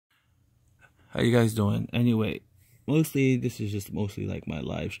How you guys doing? Anyway, mostly this is just mostly like my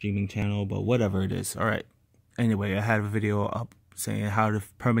live streaming channel, but whatever it is. All right. Anyway, I had a video up saying how to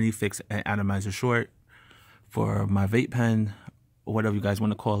permanently fix an atomizer short for my vape pen, or whatever you guys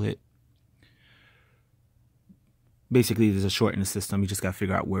want to call it. Basically, there's a short in the system. You just got to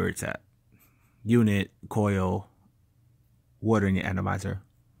figure out where it's at. Unit, coil, water in your atomizer,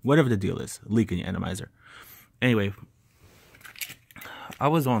 whatever the deal is, leak in your atomizer. Anyway, I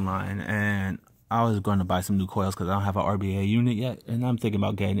was online and I was going to buy some new coils because I don't have an RBA unit yet, and I'm thinking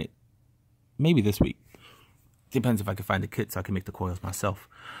about getting it maybe this week. Depends if I can find the kit so I can make the coils myself.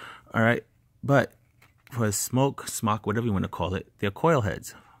 All right, but for smoke, whatever you want to call it, they're coil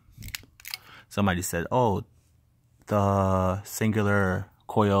heads. Somebody said, oh, the singular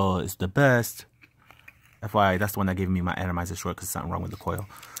coil is the best. FYI, that's the one that gave me my atomizer short because something wrong with the coil.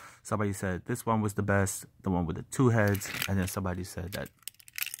 Somebody said this one was the best, the one with the 2 heads, and then somebody said that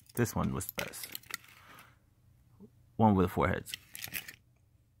this one was the best, one with the 4 heads.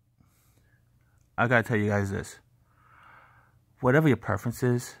 I gotta tell you guys this. Whatever your preference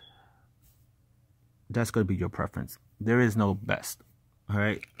is, that's gonna be your preference. There is no best, all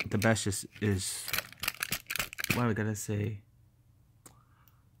right? The best just is, what am I gonna say?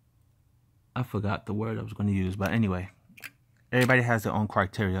 I forgot the word I was gonna use, but anyway. Everybody has their own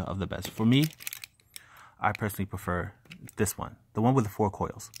criteria of the best. For me, I personally prefer this one, the one with the 4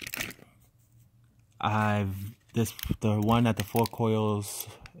 coils. The one at the 4 coils,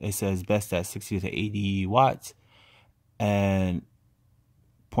 it says best at 60 to 80 watts and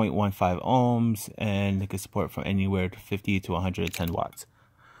 0.15 ohms, and it can support from anywhere to 50 to 110 watts.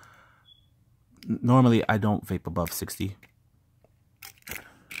 Normally, I don't vape above 60,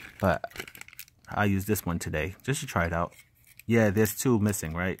 but I use this one today just to try it out. Yeah, there's 2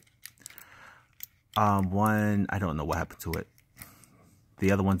 missing, right? One, I don't know what happened to it.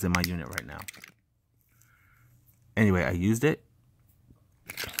 The other one's in my unit right now. Anyway, I used it.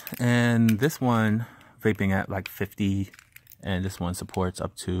 And this one, vaping at like 50. And this one supports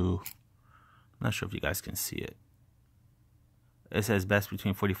up to, I'm not sure if you guys can see it. It says best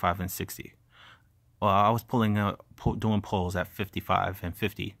between 45 and 60. Well, I was doing pulls at 55 and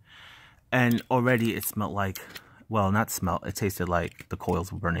 50. And already it smelled like, well, not smell, it tasted like the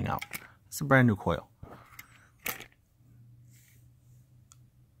coils were burning out. It's a brand new coil.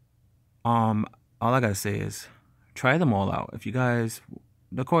 All I gotta say is, try them all out. If you guys,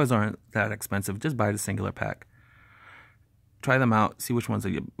 the coils aren't that expensive, just buy the singular pack. Try them out, see which ones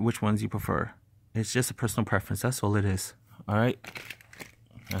you prefer. It's just a personal preference, that's all it is. All right?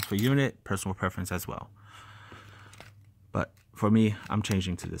 As for unit, personal preference as well. But for me, I'm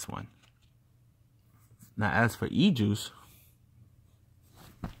changing to this one. Now, as for Ejuice,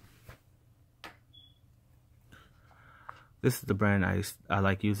 this is the brand I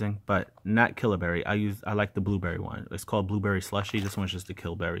like using, but not Killberry. I like the blueberry one. It's called Blueberry Slushie. This one's just the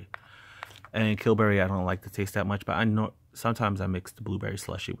Killberry. And Killberry, I don't like the taste that much, but I know sometimes I mix the Blueberry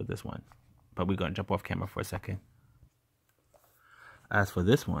Slushie with this one. But we're gonna jump off camera for a second. As for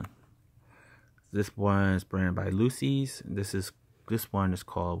this one is branded by Luci's. This one is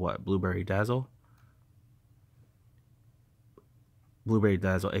called what? Blueberry Dazzle. Blueberry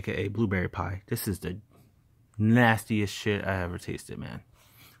Dazzle, aka Blueberry Pie. This is the nastiest shit I ever tasted, man.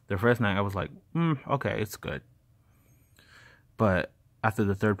 The first night I was like, okay, it's good. But after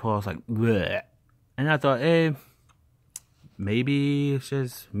the 3rd pull, I was like, bleh. And I thought, hey, maybe it's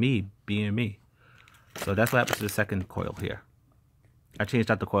just me being me. So that's what happens to the 2nd coil here. I changed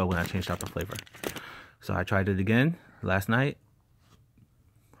out the coil when I changed out the flavor. So I tried it again last night.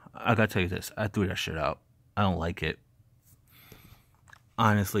 I gotta tell you this, I threw that shit out. I don't like it.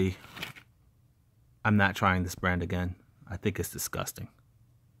 Honestly, I'm not trying this brand again. I think it's disgusting.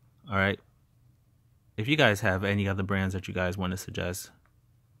 All right. If you guys have any other brands that you guys want to suggest,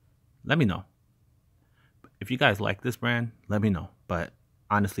 let me know. If you guys like this brand, let me know. But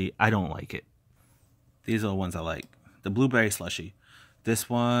honestly, I don't like it. These are the ones I like. The Blueberry Slushie. This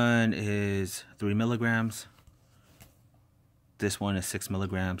one is 3 milligrams. This one is 6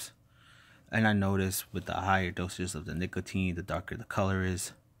 milligrams. And I noticed with the higher doses of the nicotine, the darker the color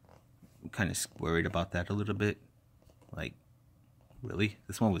is. I'm kind of worried about that a little bit. Like, really?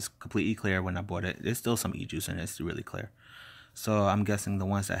 This one was completely clear when I bought it. There's still some Ejuice in it. It's really clear. So I'm guessing the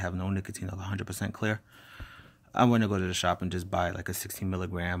ones that have no nicotine are 100% clear. I'm going to go to the shop and just buy like a 16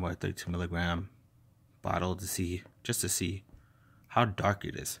 milligram or a 32 milligram bottle to see, just to see how dark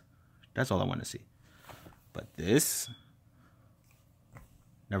it is. That's all I want to see. But this,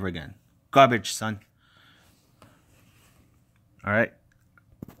 never again. Garbage, son. All right.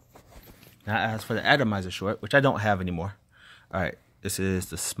 Now, as for the atomizer short, which I don't have anymore. All right. This is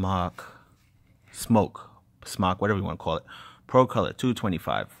the Smock smoke, whatever you want to call it. Pro Color,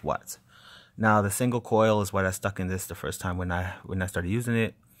 225 watts. Now the single coil is what I stuck in this the first time when I started using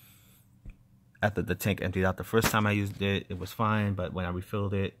it. After the tank emptied out the first time I used it, it was fine. But when I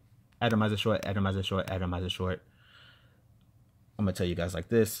refilled it, atomizer short, atomizer short, atomizer short. I'm gonna tell you guys like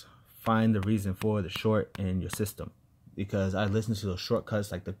this: find the reason for the short in your system, because I listened to those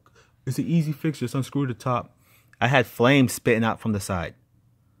shortcuts like it's an easy fix, just unscrew the top. I had flames spitting out from the side.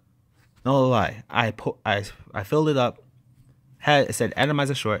 No lie, I filled it up. It said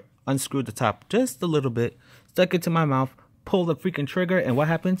atomizer short. Unscrewed the top just a little bit. Stuck it to my mouth. Pulled the freaking trigger, and what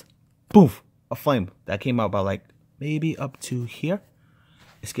happens? Poof! A flame that came out about like maybe up to here.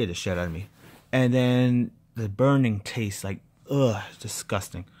 It scared the shit out of me. And then the burning taste, like ugh,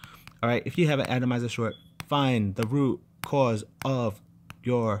 disgusting. All right, if you have an atomizer short, find the root cause of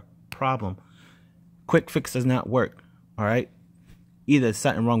your problem. Quick fix does not work. All right, either there's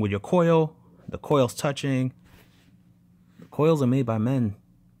something wrong with your coil, the coil's touching. The coils are made by men,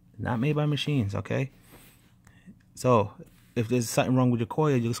 not made by machines. Okay, so if there's something wrong with your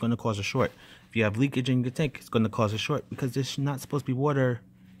coil, it's going to cause a short. If you have leakage in your tank, it's going to cause a short, because there's not supposed to be water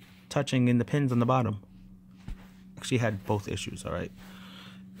touching in the pins on the bottom. Actually had both issues. All right,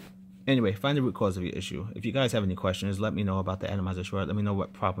 anyway, find the root cause of your issue. If you guys have any questions, let me know about the atomizer short. Let me know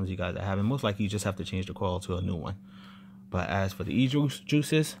what problems you guys are having. Most likely you just have to change the coil to a new one. But as for the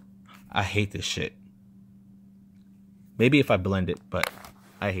Ejuices, I hate this shit. Maybe if I blend it, but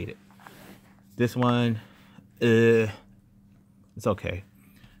I hate it. This one, it's okay,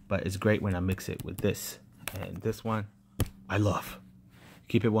 but it's great when I mix it with this. And this one, I love.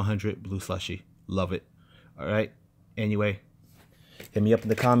 Keep it 100, Blue Slushie. Love it. All right. Anyway, hit me up in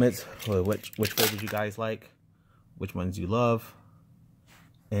the comments for which flavors you guys like, which ones you love,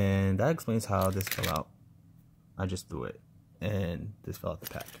 and that explains how this fell out. I just threw it, and this fell out the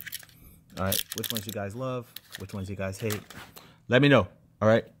pack. All right, which ones you guys love, which ones you guys hate, let me know. All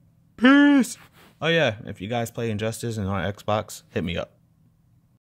right, peace. Oh yeah, if you guys play Injustice and on Xbox, hit me up.